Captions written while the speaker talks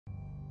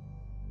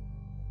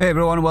Hey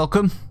everyone,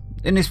 welcome.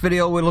 In this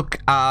video we look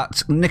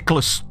at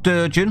Nicola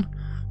Sturgeon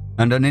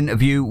and an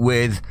interview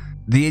with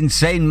the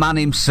insane man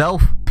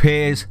himself,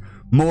 Piers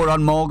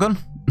Moran Morgan.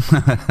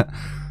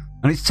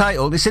 And it's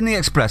titled, it's in the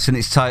Express and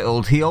it's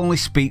titled, "He Only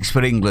Speaks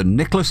for England.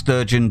 Nicola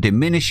Sturgeon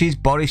Diminishes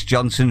Boris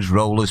Johnson's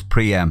Role as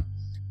PM."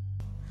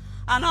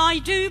 And I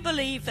do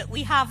believe that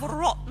we have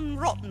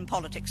rotten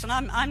politics, and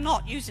I'm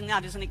not using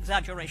that as an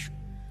exaggeration.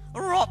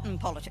 Rotten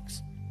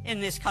politics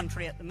in this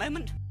country at the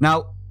moment.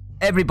 Now,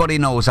 everybody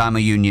knows I'm a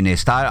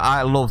unionist.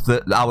 I love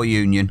our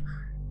union.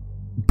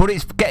 But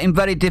it's getting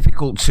very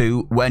difficult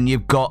too when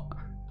you've got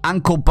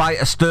ankle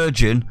biter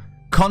Sturgeon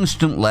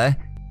constantly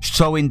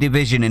sowing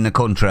division in the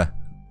country.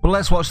 But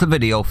let's watch the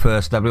video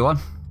first, everyone.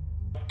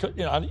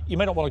 You know, you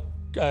may not want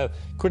to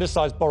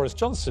criticise Boris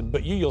Johnson,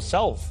 but you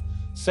yourself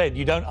said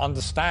you don't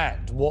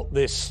understand what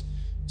this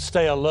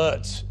stay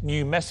alert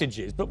new message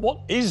is. But what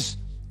is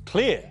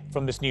clear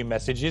from this new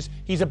message is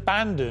he's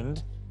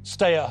abandoned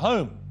stay at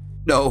home.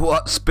 No,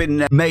 what's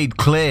been made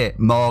clear,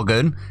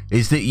 Morgan,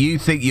 is that you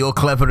think you're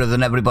cleverer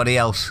than everybody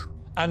else.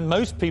 And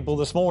most people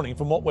this morning,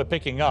 from what we're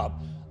picking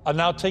up, are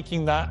now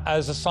taking that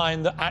as a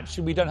sign that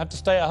actually we don't have to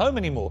stay at home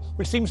anymore,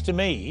 which seems to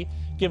me,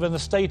 given the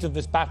state of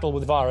this battle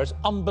with the virus,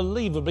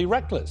 unbelievably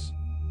reckless.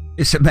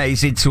 It's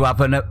amazing to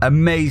have an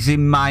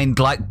amazing mind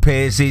like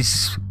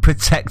Piers'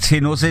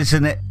 protecting us,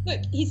 isn't it?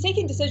 Look, he's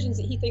taking decisions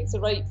that he thinks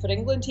are right for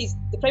England. He's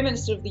the Prime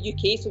Minister of the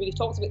UK, so when he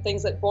talks about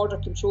things like border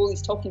control,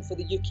 he's talking for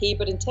the UK.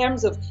 But in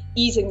terms of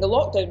easing the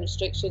lockdown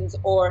restrictions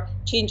or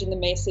changing the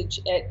message,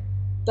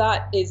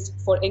 that is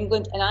for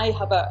England, and I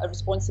have a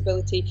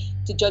responsibility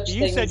to judge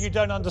things. You said you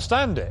don't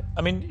understand it.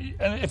 I mean,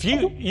 if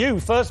you,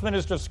 First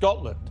Minister of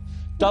Scotland,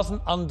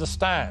 doesn't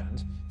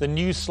understand the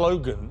new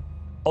slogan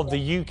of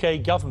the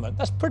UK government,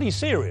 that's pretty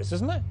serious,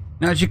 isn't it?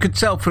 Now, as you could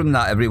tell from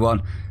that,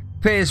 everyone,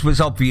 Piers was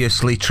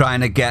obviously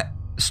trying to get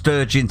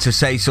Sturgeon to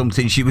say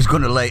something she was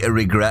going to later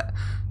regret.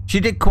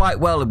 She did quite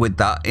well with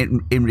that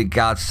in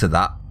regards to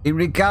that. In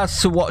regards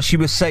to what she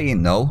was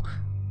saying, though,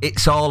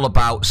 it's all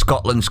about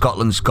Scotland,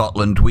 Scotland,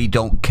 Scotland. We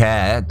don't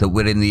care that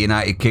we're in the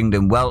United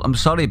Kingdom. Well, I'm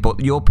sorry, but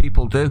your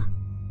people do.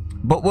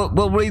 But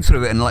we'll read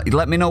through it and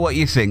let me know what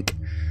you think.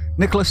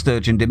 Nicola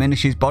Sturgeon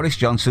diminishes Boris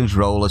Johnson's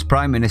role as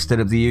Prime Minister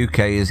of the UK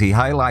as he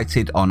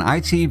highlighted on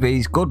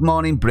ITV's Good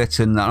Morning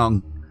Britain that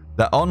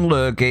on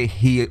Lurgy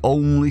he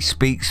only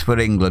speaks for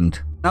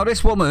England. Now,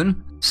 this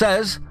woman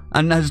says,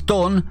 and has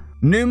done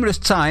numerous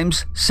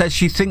times, says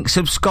she thinks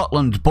of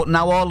Scotland, but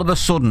now all of a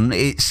sudden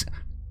it's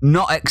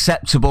not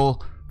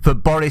acceptable for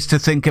Boris to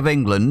think of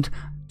England.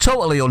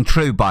 Totally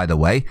untrue, by the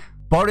way.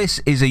 Boris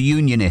is a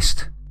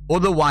unionist.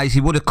 Otherwise,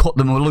 he would have cut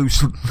them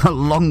loose a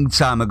long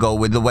time ago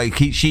with the way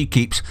she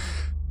keeps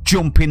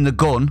jumping the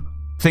gun,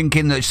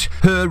 thinking that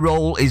her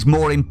role is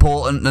more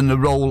important than the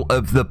role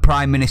of the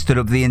Prime Minister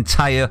of the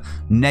entire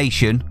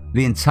nation,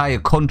 the entire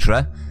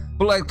country.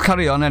 But let's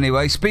carry on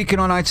anyway. Speaking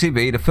on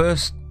ITV,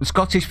 the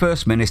Scottish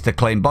First Minister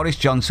claimed Boris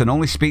Johnson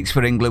only speaks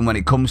for England when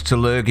it comes to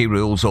Lurgy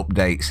rules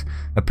updates.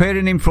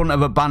 Appearing in front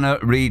of a banner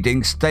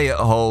reading "Stay at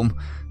Home,"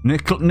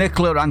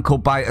 Nicola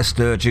Ankle-biter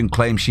Sturgeon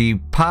claimed she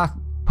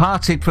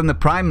parted from the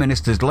Prime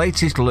Minister's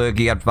latest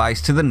Lurgy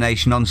advice to the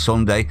nation on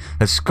Sunday,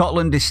 as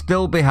Scotland is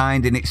still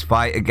behind in its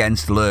fight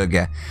against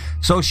Lurgy.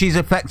 So she's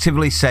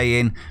effectively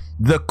saying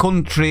the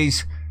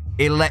country's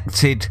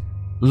elected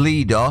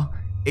leader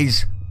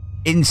is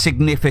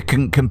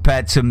insignificant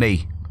compared to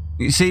me.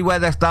 You see where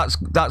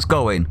that's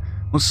going?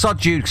 Well,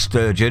 sod you,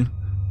 Sturgeon.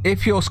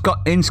 If you're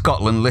in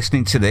Scotland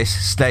listening to this,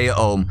 stay at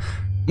home.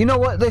 You know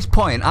what, at this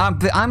point,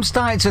 I'm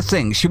starting to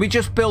think, should we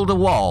just build a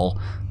wall,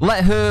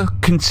 let her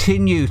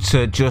continue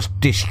to just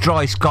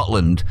destroy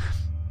Scotland,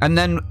 and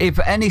then if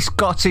any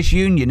Scottish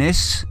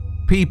unionists,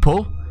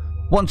 people,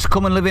 want to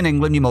come and live in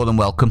England, you're more than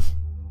welcome.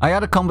 I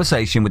had a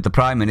conversation with the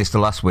Prime Minister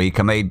last week.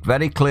 I made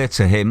very clear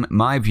to him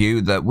my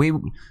view that we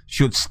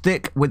should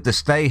stick with the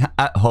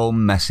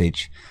stay-at-home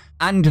message.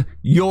 And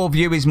your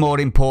view is more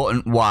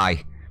important.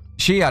 Why?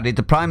 She added,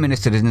 the Prime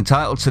Minister is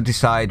entitled to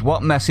decide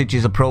what message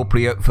is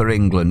appropriate for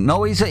England.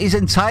 No, he's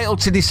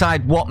entitled to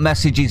decide what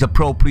message is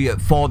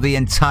appropriate for the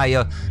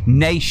entire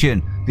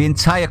nation, the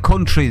entire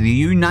country, the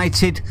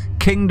United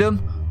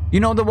Kingdom. You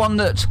know, the one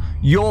that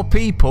your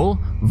people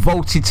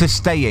voted to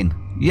stay in.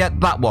 Yeah,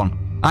 that one.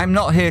 I'm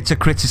not here to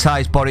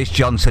criticise Boris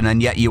Johnson,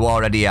 and yet you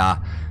already are.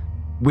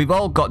 We've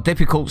all got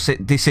difficult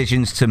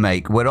decisions to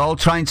make. We're all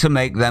trying to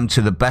make them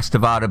to the best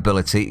of our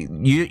ability.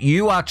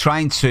 You are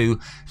trying to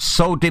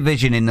sow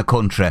division in the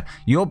country.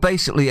 You're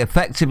basically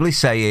effectively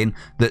saying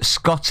that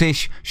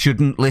Scottish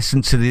shouldn't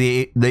listen to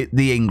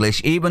the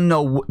English, even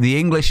though the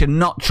English are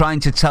not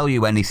trying to tell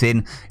you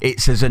anything.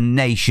 It's as a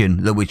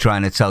nation that we're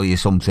trying to tell you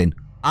something.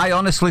 I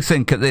honestly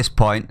think at this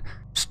point,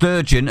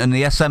 Sturgeon and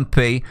the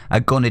SNP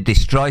are going to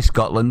destroy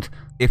Scotland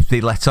if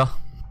they let her.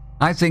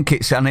 I think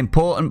it's an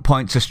important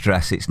point to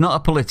stress. It's not a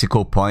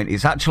political point,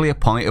 it's actually a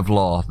point of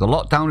law. The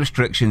lockdown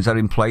restrictions are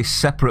in place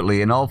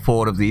separately in all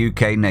 4 of the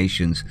UK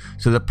nations.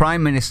 So the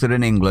Prime Minister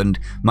in England,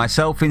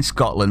 myself in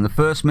Scotland, the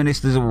First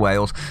Ministers of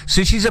Wales.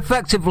 So she's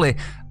effectively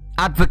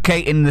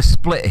advocating the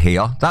split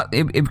here. That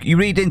if you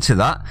read into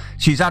that,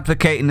 she's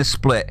advocating the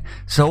split.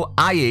 So,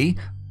 i.e.,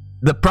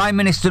 the Prime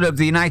Minister of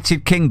the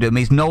United Kingdom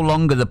is no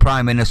longer the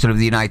Prime Minister of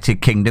the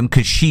United Kingdom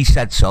because she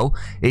said so.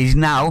 He's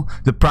now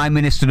the Prime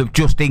Minister of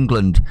just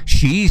England.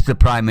 She's the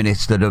Prime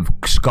Minister of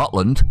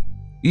Scotland.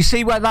 You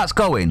see where that's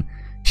going?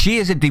 She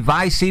is a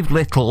divisive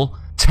little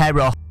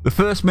terror. The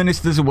First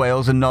Ministers of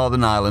Wales and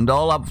Northern Ireland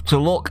all have to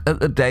look at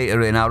the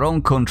data in our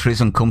own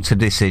countries and come to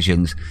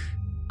decisions.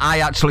 I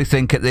actually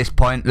think at this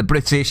point the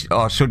British,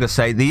 or should I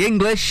say the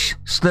English,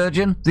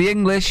 Sturgeon, the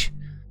English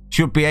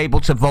should be able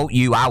to vote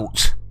you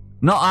out.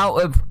 Not out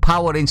of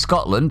power in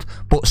Scotland,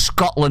 but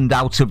Scotland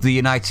out of the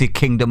United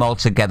Kingdom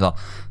altogether.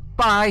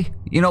 Bye.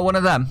 You know, one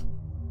of them.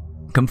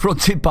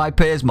 Confronted by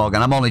Piers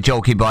Morgan. I'm only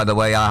joking, by the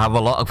way. I have a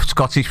lot of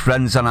Scottish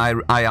friends and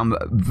I am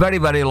very,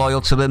 very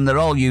loyal to them. They're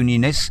all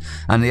unionists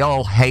and they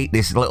all hate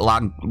this little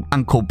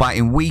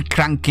ankle-biting, wee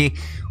cranky,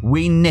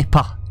 wee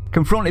nipper.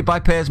 Confronted by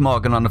Piers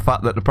Morgan on the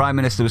fact that the Prime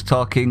Minister was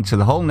talking to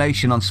the whole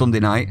nation on Sunday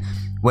night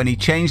when he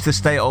changed the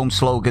stay-at-home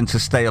slogan to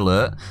Stay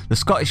Alert, the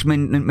Scottish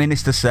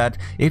Minister said,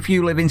 if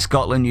you live in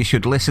Scotland, you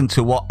should listen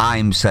to what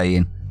I'm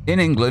saying. In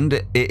England,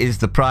 it is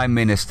the Prime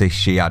Minister,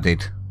 she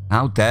added.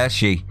 How dare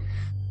she?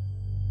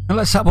 And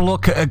let's have a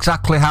look at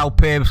exactly how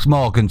Piers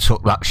Morgan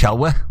took that, shall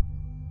we?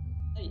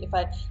 If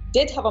I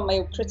did have a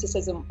mild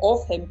criticism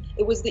of him,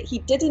 it was that he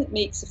didn't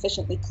make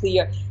sufficiently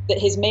clear that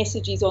his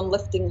messages on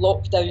lifting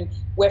lockdown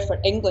were for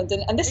England.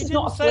 And this is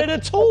not a say it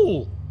at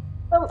all.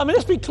 Well, I mean,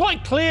 let's be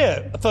quite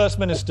clear, First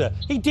Minister.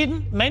 He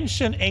didn't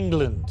mention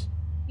England.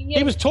 Yeah,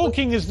 he was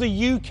talking as the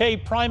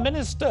UK Prime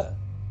Minister.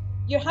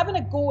 You're having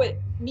a go at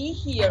me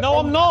here. No,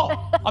 I'm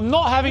not. I'm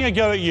not having a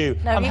go at you.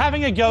 No, I'm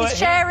having a go at him. He's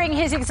sharing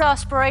his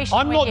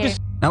exasperation with you.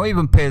 Now,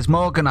 even Piers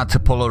Morgan had to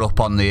pull her up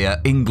on the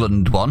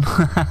England one.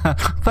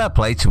 Fair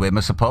play to him,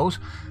 I suppose.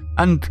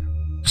 And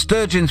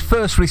Sturgeon's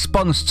first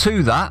response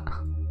to that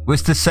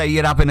was to say,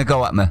 you're having a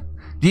go at me.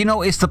 Do you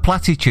notice the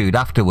platitude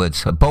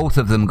afterwards? Both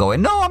of them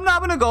going, no, I'm not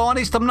having a go,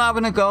 honest, I'm not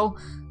having a go.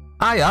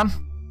 I am.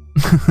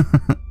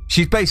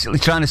 She's basically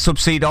trying to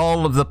subsede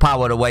all of the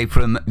power away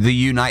from the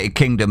United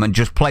Kingdom and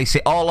just place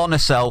it all on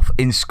herself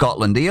in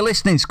Scotland. Are you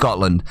listening,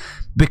 Scotland?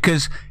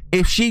 Because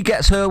if she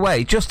gets her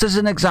way, just as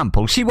an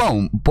example, she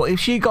won't, but if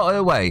she got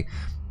her way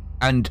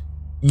and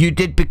you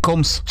did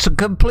become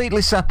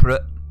completely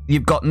separate,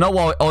 you've got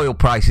no oil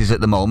prices at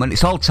the moment,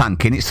 it's all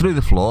tanking, it's through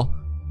the floor.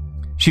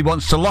 She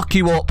wants to lock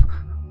you up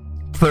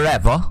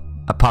forever,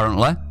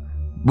 apparently,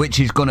 which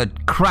is going to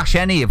crash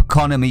any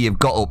economy you've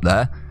got up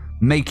there,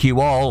 make you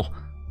all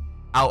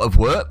out of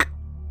work.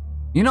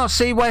 You not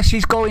see where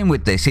she's going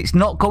with this? It's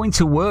not going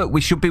to work.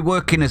 We should be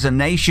working as a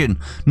nation,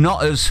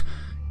 not as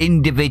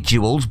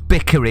individuals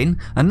bickering,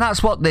 and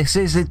that's what this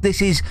is.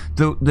 This is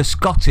the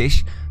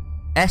Scottish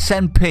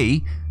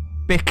SNP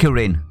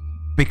bickering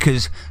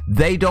because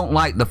they don't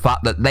like the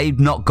fact that they've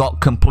not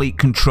got complete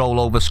control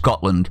over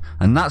Scotland,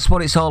 and that's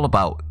what it's all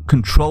about,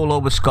 control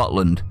over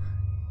Scotland.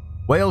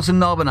 Wales and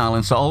Northern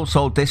Ireland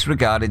also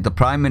disregarded the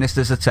Prime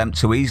Minister's attempt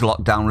to ease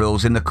lockdown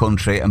rules in the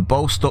country and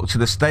both stuck to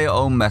the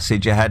stay-at-home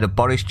message ahead of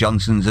Boris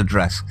Johnson's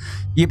address.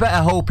 You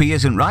better hope he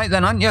isn't right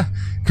then, aren't you?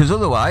 Because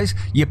otherwise,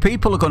 your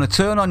people are going to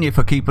turn on you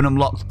for keeping them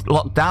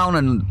locked down,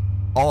 and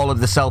all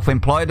of the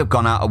self-employed have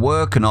gone out of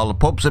work and all the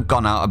pubs have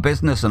gone out of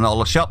business and all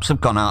the shops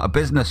have gone out of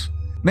business.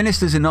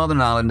 Ministers in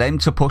Northern Ireland aim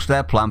to push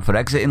their plan for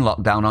exiting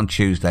lockdown on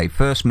Tuesday.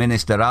 First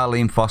Minister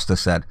Arlene Foster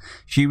said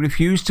she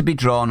refused to be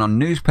drawn on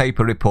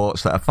newspaper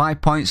reports that a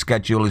 5-point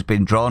schedule has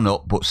been drawn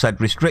up, but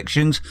said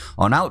restrictions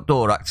on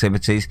outdoor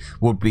activities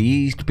would be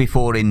eased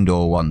before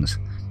indoor ones.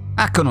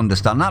 I can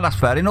understand that, that's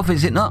fair enough,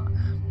 is it not?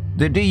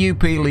 The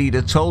DUP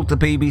leader told the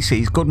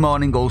BBC's Good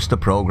Morning Ulster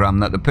programme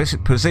that the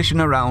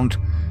position around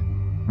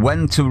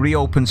when to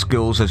reopen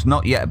schools has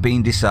not yet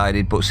been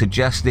decided, but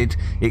suggested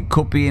it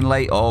could be in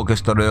late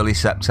August or early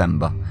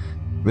September.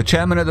 The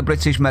chairman of the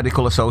British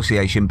Medical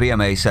Association,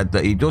 BMA, said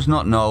that he does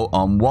not know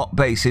on what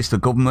basis the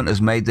government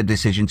has made the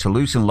decision to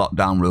loosen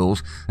lockdown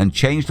rules and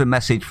change the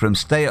message from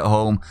stay at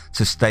home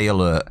to stay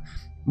alert.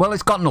 Well,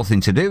 it's got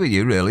nothing to do with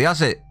you, really,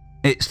 has it?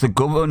 It's the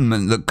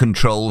government that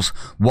controls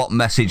what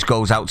message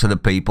goes out to the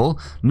people,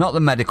 not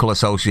the Medical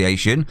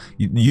Association.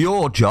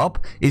 Your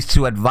job is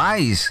to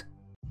advise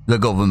the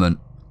government.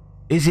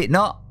 Is it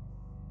not?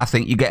 I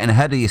think you're getting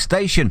ahead of your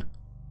station.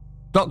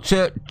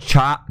 Dr.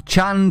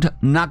 Chand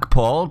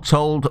Nagpal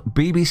told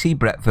BBC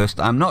Breakfast,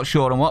 I'm not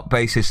sure on what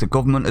basis the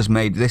government has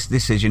made this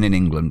decision in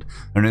England.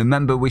 And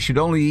remember, we should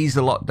only ease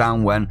the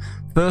lockdown when,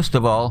 first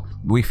of all,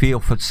 we feel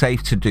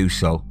safe to do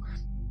so.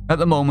 At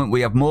the moment,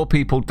 we have more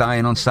people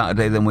dying on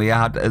Saturday than we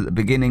had at the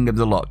beginning of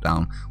the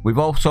lockdown. We've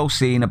also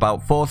seen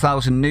about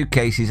 4,000 new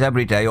cases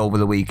every day over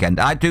the weekend.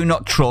 I do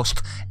not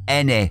trust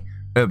any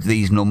of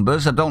these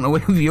numbers. I don't know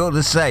if you're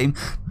the same,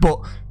 but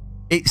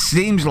it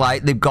seems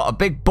like they've got a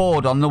big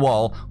board on the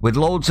wall with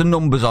loads of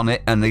numbers on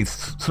it, and they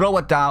throw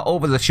a dart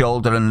over the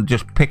shoulder and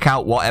just pick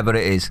out whatever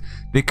it is,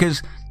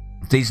 because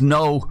there's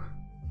no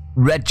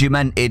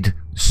regimented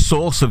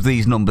source of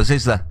these numbers,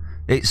 is there?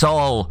 It's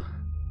all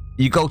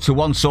You go to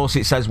one source,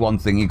 it says one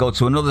thing. You go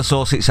to another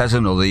source, it says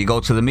another. You go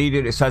to the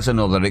media, it says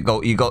another.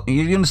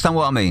 You understand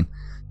what I mean?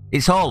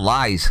 It's all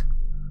lies.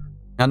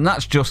 And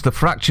that's just a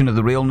fraction of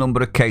the real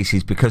number of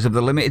cases because of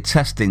the limited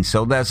testing.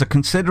 So there's a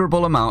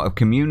considerable amount of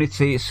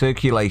community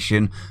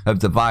circulation of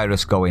the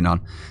virus going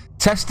on.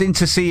 Testing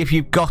to see if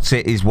you've got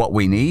it is what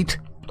we need.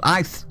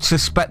 I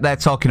suspect they're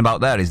talking about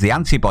there is the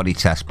antibody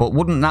test, but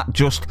wouldn't that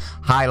just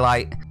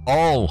highlight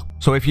all?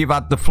 So if you've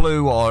had the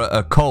flu or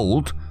a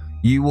cold,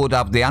 you would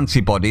have the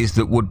antibodies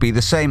that would be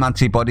the same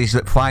antibodies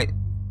that fight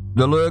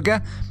the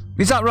lurga.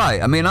 Is that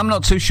right? I mean, I'm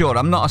not too sure.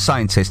 I'm not a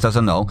scientist, as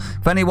I know.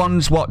 If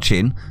anyone's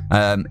watching,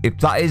 if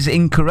that is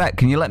incorrect,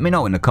 can you let me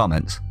know in the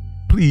comments?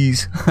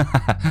 Please.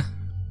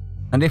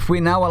 And if we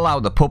now allow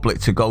the public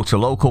to go to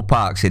local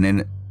parks in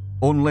an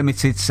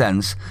unlimited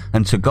sense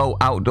and to go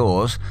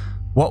outdoors,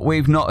 what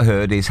we've not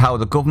heard is how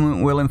the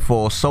government will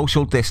enforce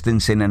social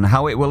distancing and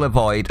how it will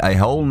avoid a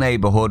whole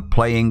neighbourhood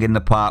playing in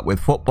the park with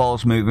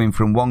footballs moving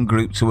from one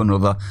group to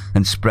another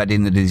and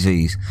spreading the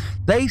disease.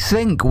 They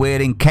think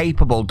we're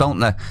incapable, don't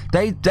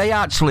they? They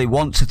actually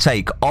want to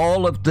take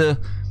all of the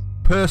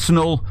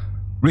personal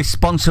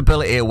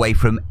responsibility away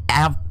from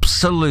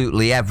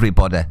absolutely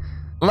everybody.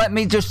 Let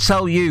me just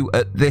tell you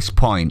at this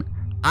point,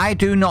 I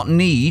do not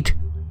need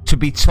to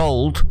be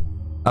told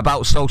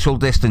about social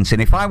distancing.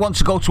 If I want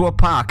to go to a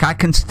park, I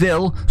can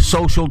still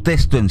social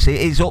distance.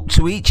 It is up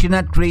to each and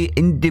every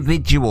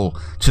individual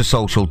to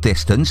social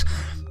distance,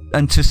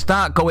 and to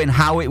start going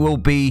how it will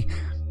be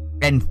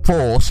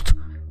enforced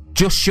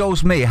just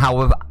shows me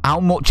how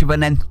much of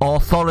an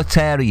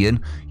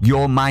authoritarian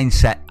your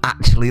mindset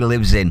actually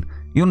lives in.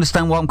 You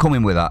understand where I'm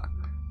coming with that?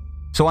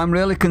 So I'm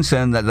really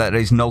concerned that there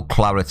is no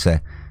clarity.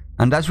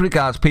 And as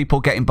regards people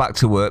getting back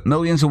to work,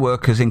 millions of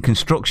workers in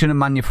construction and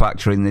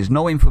manufacturing, there's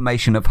no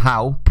information of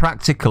how,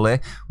 practically,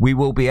 we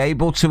will be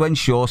able to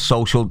ensure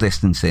social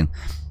distancing.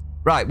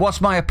 Right, what's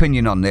my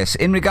opinion on this?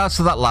 In regards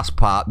to that last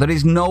part, there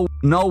is no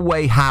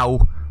way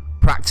how,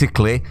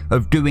 practically,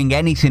 of doing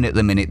anything at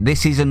the minute.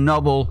 This is a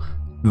novel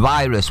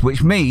virus,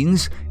 which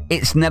means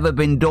it's never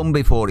been done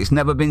before. It's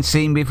never been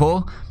seen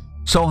before.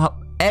 So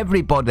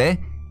everybody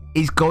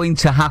is going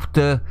to have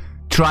to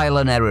trial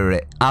and error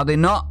it. Are they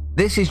not?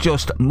 This is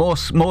just more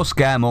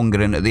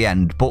scaremongering at the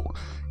end. But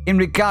in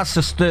regards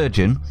to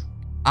Sturgeon,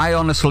 I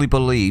honestly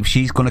believe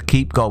she's going to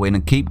keep going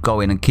and keep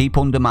going and keep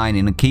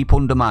undermining and keep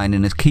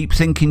undermining and keep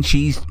thinking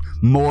she's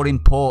more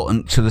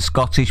important to the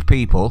Scottish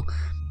people.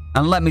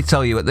 And let me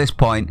tell you, at this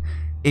point,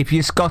 if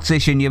you're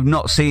Scottish and you've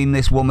not seen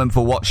this woman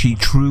for what she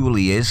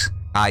truly is,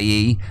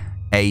 i.e.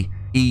 a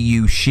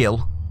EU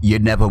shill, you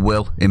never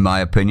will, in my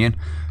opinion.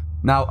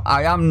 Now,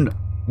 I am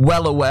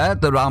well aware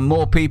there are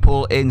more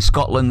people in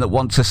Scotland that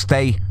want to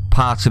stay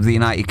part of the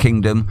United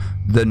Kingdom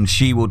than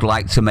she would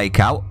like to make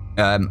out,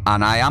 and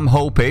I am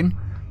hoping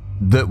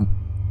that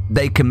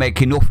they can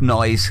make enough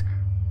noise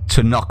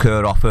to knock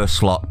her off her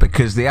slot,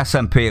 because the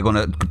SNP are going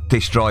to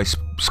destroy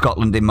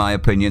Scotland, in my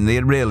opinion. They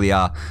really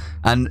are,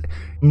 and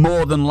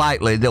more than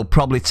likely they'll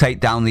probably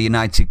take down the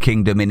United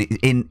Kingdom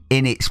in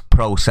its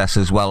process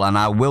as well, and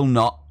I will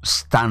not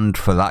stand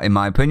for that, in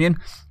my opinion.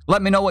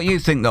 Let me know what you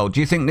think, though. Do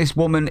you think this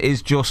woman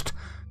is just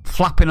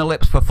flapping her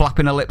lips for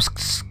flapping her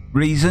lips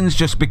reasons,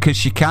 just because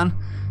she can?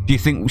 Do you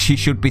think she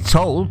should be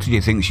told? Do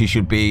you think she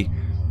should be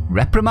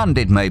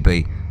reprimanded,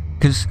 maybe?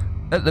 Because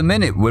at the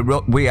minute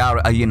we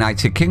are a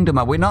United Kingdom,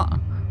 are we not?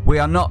 We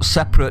are not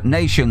separate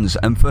nations,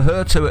 and for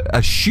her to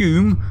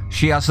assume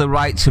she has the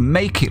right to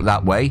make it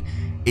that way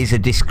is a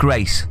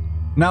disgrace.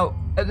 Now,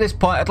 at this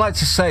point, I'd like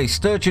to say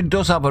Sturgeon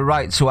does have a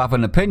right to have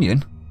an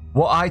opinion.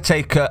 What I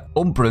take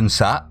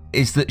umbrance at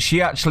is that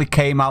she actually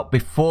came out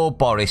before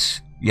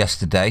Boris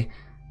yesterday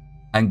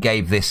and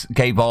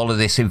gave all of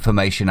this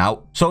information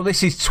out. So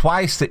this is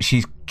twice that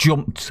she's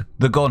jumped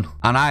the gun,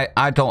 and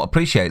I don't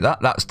appreciate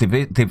that. That's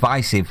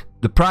divisive.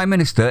 The Prime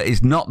Minister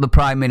is not the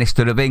Prime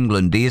Minister of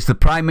England. He is the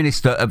Prime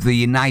Minister of the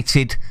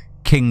United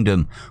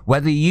Kingdom.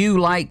 Whether you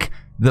like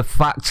the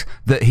fact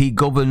that he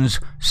governs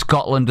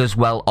Scotland as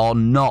well or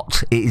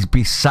not, it is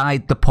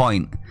beside the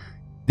point.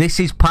 This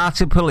is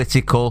party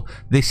political.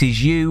 This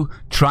is you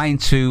trying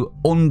to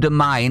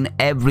undermine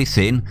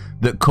everything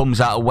that comes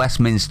out of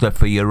Westminster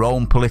for your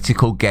own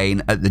political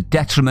gain at the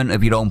detriment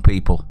of your own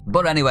people.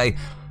 But anyway,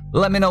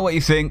 let me know what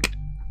you think.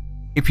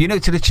 If you're new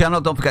to the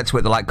channel, don't forget to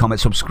hit the like,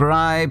 comment,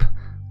 subscribe,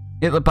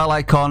 hit the bell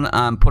icon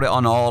and put it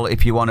on all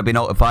if you want to be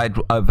notified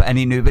of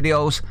any new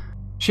videos.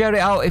 Share it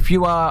out if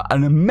you are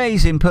an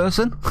amazing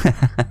person.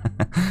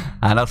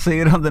 And I'll see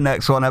you on the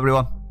next one,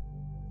 everyone.